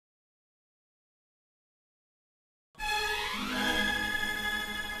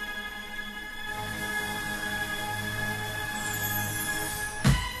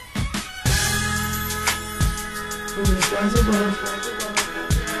skies above.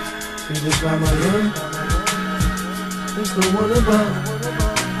 To describe my love, there's no one above.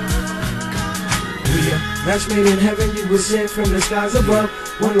 We are match made in heaven, you were sent from the skies above.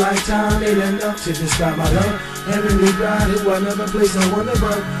 One lifetime ain't enough to describe my love. Heavenly bride who I never placed no one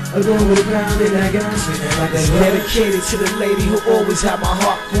above. Alone with a crown in that gown, spitting like a glove. Dedicated to the lady who always had my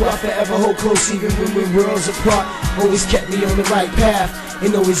heart, who I forever hold close even when we're worlds apart. Always kept me on the right path,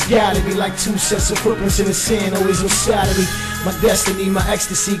 and always guided me like two sets of footprints in the sand, always inside of me. My destiny, my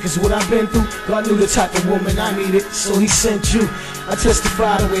ecstasy, cause what I've been through, God knew the type of woman I needed, so he sent you. I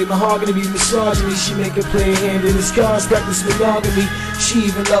testify the way my heart gonna be massaging me. She make a play hand in the scars, practice monogamy. She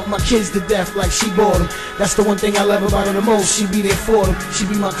even loved my kids to death like she bought them. That's the one thing I love about her the most, she be there for them. She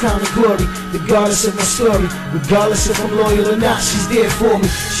be my crown of glory, regardless of my story. Regardless if I'm loyal or not, she's there for me.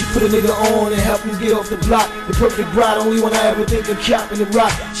 She put a nigga on and helped me get off the block. The perfect bride, only one I ever think of capping the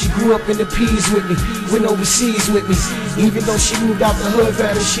rock. She grew up in the P's with me, went overseas with me. Even though she moved out the hood,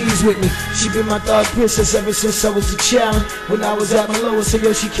 forever she's with me. She been my thug princess ever since I was a child. When I was at my lowest,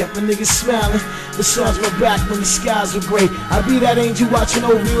 yo, she kept a nigga smiling. Massaged my back when the skies were gray. I'd be that angel watching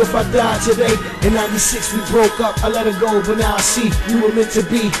over you if I died today. In 96 we broke up, I let her go, but now I see we were meant to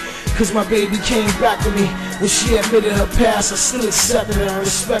be. Cause my baby came back to me. When she admitted her past, I still accepted her and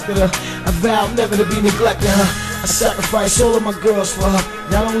respected her. I vowed never to be neglecting her. I sacrificed all of my girls for her.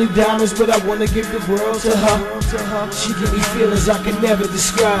 Not only diamonds, but I wanna give the world to her. She give me feelings I can never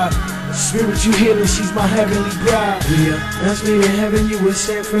describe. Spiritual healing, she's my heavenly bride. Yeah, that's me in heaven, you were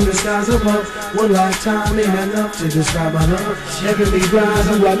sent from the skies above. One lifetime ain't enough to describe my love. Heavenly bride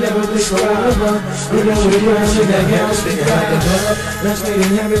who I never describe above. You know the ground in that gown, spitting like a glove. That's me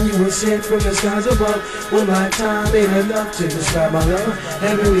in heaven, you were sent from the skies above. One lifetime ain't enough to describe my love.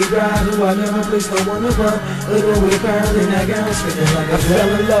 Heavenly bride who I never placed no one above. Alone with a crown in that gown, spitting like a glove. I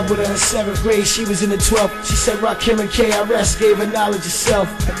fell in love with her in 7th grade, she was in the 12th. She said Rakim and KRS gave her knowledge of self.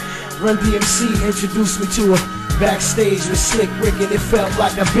 Run DMC introduced me to her. Backstage with Slick Rick and it felt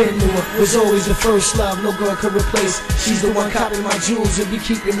like I've been to her. Was always the first love, no girl could replace. She's the one copying my jewels and be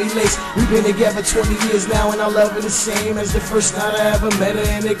keeping me laced. We've been together 20 years now and I love her the same as the first night I ever met her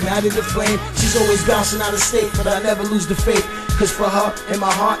and ignited the flame. She's always bouncing out of state, but I never lose the faith. Cause for her, in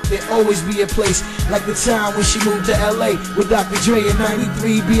my heart, there'll always be a place. Like the time when she moved to LA with Dr. Dre in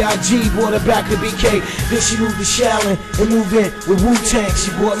 93, B.I.G. brought her back to BK. Then she moved to Shaolin and moved in with Wu-Tang. She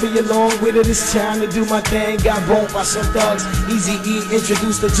brought me along with her this time to do my thing. Got bumped by some thugs, Eazy-E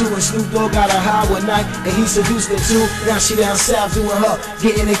introduced her to, and Snoop Dogg got her high one night and he seduced her too. Now she down south doing her,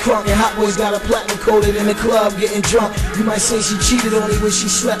 getting it crunk, and Hot Boys got her platinum coated in the club getting drunk. You might say she cheated on me when she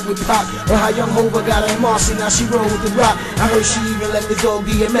slept with Pop, or how Young Hova got her in Marcy, now she roll with the Rock. I heard she even let the dog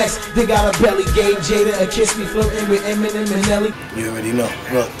DMX, they got her belly, gave Jada a kiss, me flirting with Eminem and Nelly. You already know,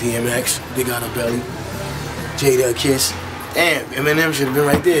 look, DMX, they got her belly, Jada a kiss. Damn, Eminem should have been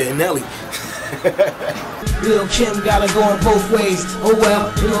right there, and Nelly. Lil' Kim got her going both ways. Oh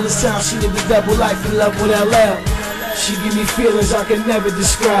well, you know this time she lived a double life in love with LL. She give me feelings I can never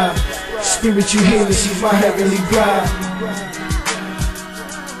describe. Spiritual healing, she's my heavenly bride.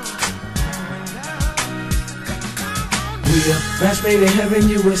 We are match made in heaven,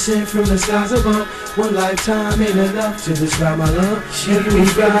 you were sent from the skies above. One lifetime ain't enough to describe my love. She give me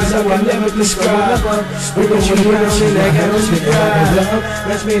feelings I can never describe. Spiritual healing, she's my heavenly bride.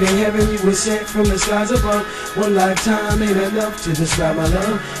 Match made in heaven, you were sent from the skies above. One lifetime ain't enough to describe my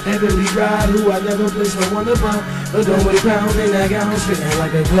love. Heavenly bride who I never placed no one above. Alone with a crown in that gown, spitting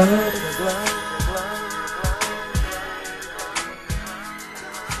like a glove.